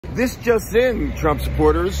This just in, Trump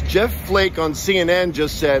supporters. Jeff Flake on CNN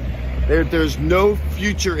just said there's no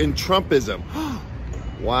future in Trumpism.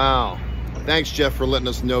 Wow. Thanks, Jeff, for letting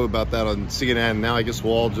us know about that on CNN. Now I guess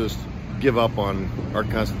we'll all just give up on our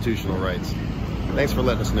constitutional rights. Thanks for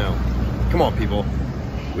letting us know. Come on, people.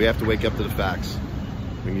 We have to wake up to the facts.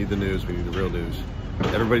 We need the news. We need the real news.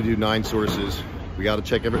 Everybody do 9 sources. We got to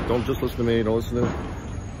check everything. Don't just listen to me. Don't listen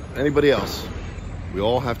to anybody else. We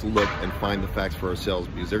all have to look and find the facts for ourselves,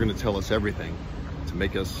 because they're going to tell us everything to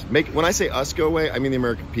make us, when I say us go away, I mean the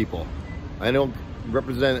American people. I don't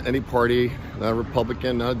represent any party, not a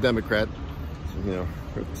Republican, not a Democrat, you know,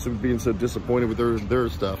 so being so disappointed with their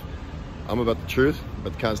stuff. I'm about the truth,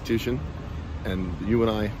 about the Constitution, and you and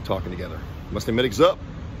I talking together. Mustang Medics up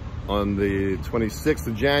on the 26th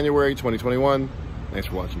of January, 2021. Thanks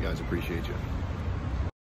for watching, guys. Appreciate you.